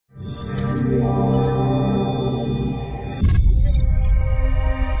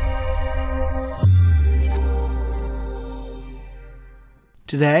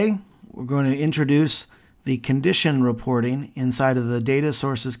Today, we're going to introduce the condition reporting inside of the data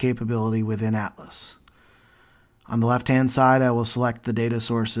sources capability within Atlas. On the left-hand side, I will select the data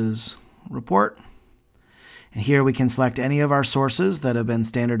sources report. And here we can select any of our sources that have been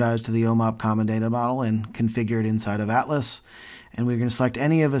standardized to the OMOP Common Data Model and configured inside of Atlas. And we're going to select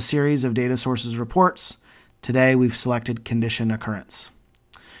any of a series of data sources reports. Today, we've selected condition occurrence.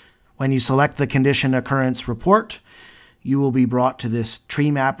 When you select the condition occurrence report, you will be brought to this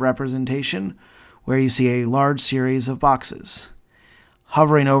tree map representation where you see a large series of boxes.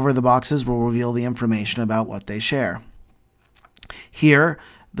 Hovering over the boxes will reveal the information about what they share. Here,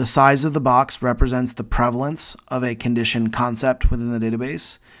 the size of the box represents the prevalence of a condition concept within the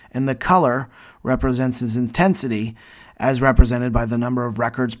database, and the color represents its intensity as represented by the number of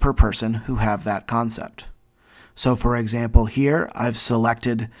records per person who have that concept. So for example, here I've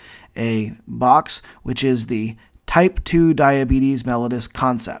selected a box which is the Type 2 diabetes mellitus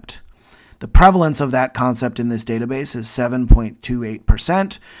concept. The prevalence of that concept in this database is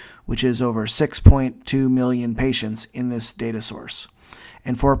 7.28%, which is over 6.2 million patients in this data source.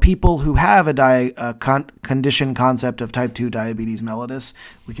 And for people who have a condition concept of type 2 diabetes mellitus,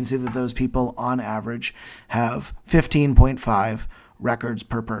 we can see that those people on average have 15.5 records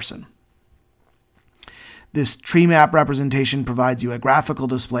per person. This tree map representation provides you a graphical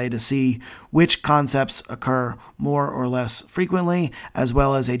display to see which concepts occur more or less frequently, as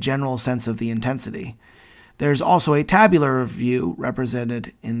well as a general sense of the intensity. There's also a tabular view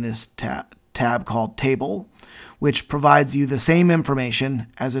represented in this tab called Table, which provides you the same information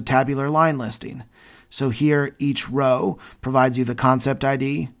as a tabular line listing. So here, each row provides you the concept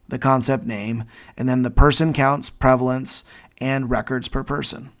ID, the concept name, and then the person counts, prevalence, and records per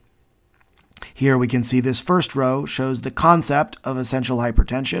person. Here we can see this first row shows the concept of essential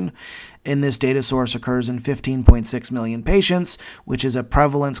hypertension. In this data source occurs in 15.6 million patients, which is a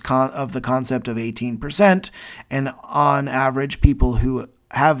prevalence of the concept of 18%. And on average, people who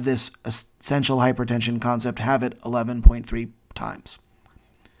have this essential hypertension concept have it 11.3 times.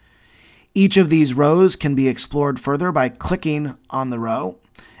 Each of these rows can be explored further by clicking on the row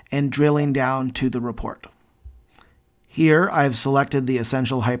and drilling down to the report. Here, I've selected the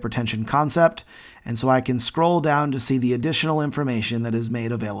essential hypertension concept, and so I can scroll down to see the additional information that is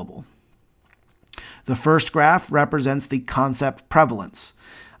made available. The first graph represents the concept prevalence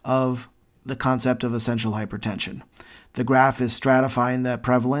of the concept of essential hypertension. The graph is stratifying the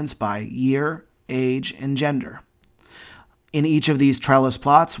prevalence by year, age, and gender. In each of these trellis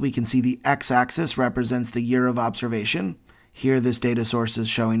plots, we can see the x-axis represents the year of observation. Here, this data source is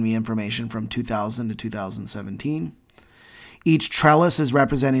showing me information from 2000 to 2017. Each trellis is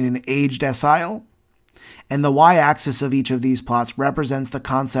representing an age decile, and the y-axis of each of these plots represents the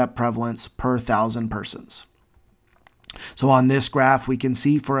concept prevalence per 1,000 persons. So on this graph, we can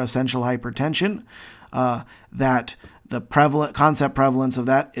see for essential hypertension that the concept prevalence of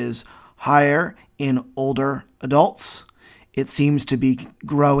that is higher in older adults. It seems to be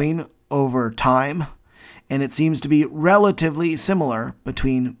growing over time, and it seems to be relatively similar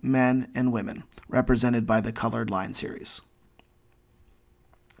between men and women, represented by the colored line series.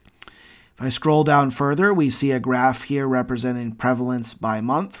 If I scroll down further, we see a graph here representing prevalence by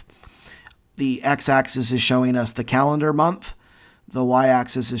month. The x-axis is showing us the calendar month. The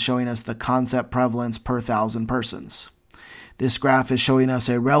y-axis is showing us the concept prevalence per 1,000 persons. This graph is showing us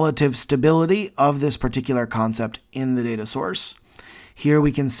a relative stability of this particular concept in the data source. Here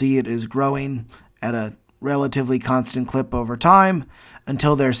we can see it is growing at a relatively constant clip over time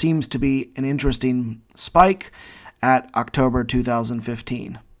until there seems to be an interesting spike at October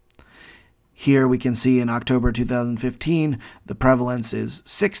 2015. Here we can see in October 2015, the prevalence is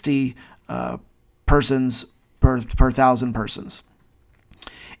 60 persons per 1,000 persons.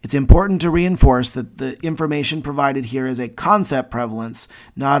 It's important to reinforce that the information provided here is a concept prevalence,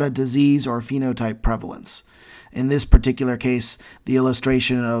 not a disease or phenotype prevalence. In this particular case, the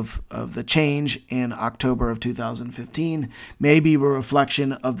illustration of the change in October of 2015 may be a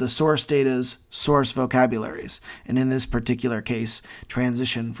reflection of the source data's source vocabularies, and in this particular case,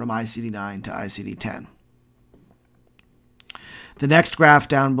 transition from ICD-9 to ICD-10. The next graph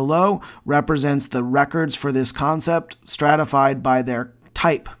down below represents the records for this concept stratified by their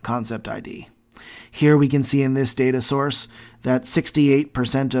type concept ID. Here we can see in this data source that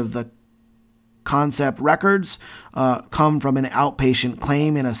 68% of the concept records come from an outpatient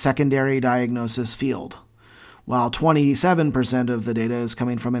claim in a secondary diagnosis field, while 27% of the data is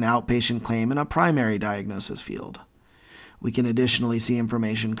coming from an outpatient claim in a primary diagnosis field. We can additionally see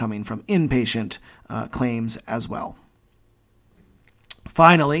information coming from inpatient claims as well.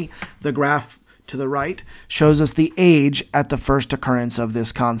 Finally, the graph to the right shows us the age at the first occurrence of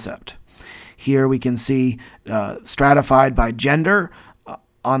this concept. Here we can see stratified by gender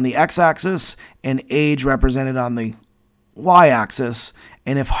on the x-axis and age represented on the y-axis,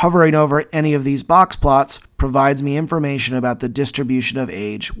 and if hovering over any of these box plots provides me information about the distribution of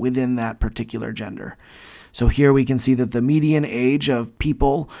age within that particular gender. So here we can see that the median age of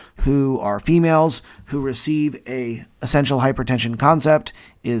people who are females who receive a essential hypertension concept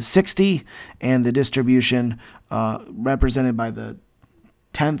is 60, and the distribution represented by the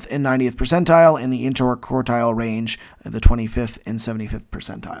 10th and 90th percentile, and the interquartile range, the 25th and 75th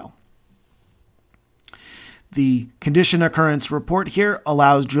percentile. The condition occurrence report here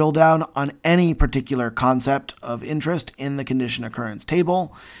allows drill down on any particular concept of interest in the condition occurrence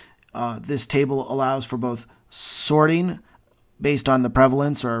table. This table allows for both sorting based on the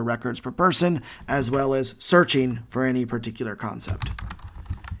prevalence or records per person, as well as searching for any particular concept.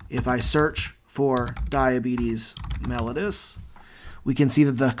 If I search for diabetes mellitus, we can see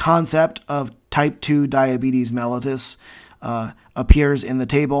that the concept of type 2 diabetes mellitus appears in the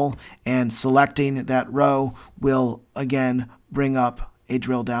table, and selecting that row will again bring up a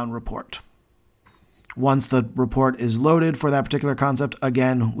drill down report. Once the report is loaded for that particular concept,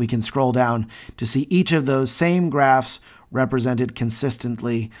 again, we can scroll down to see each of those same graphs represented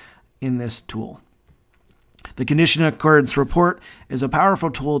consistently in this tool. The Condition Occurrence Report is a powerful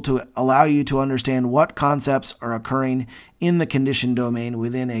tool to allow you to understand what concepts are occurring in the condition domain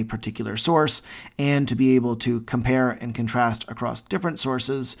within a particular source, and to be able to compare and contrast across different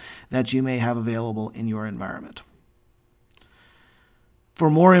sources that you may have available in your environment. For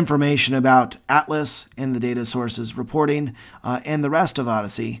more information about Atlas and the data sources reporting and the rest of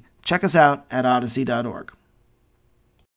Odyssey, check us out at odyssey.org.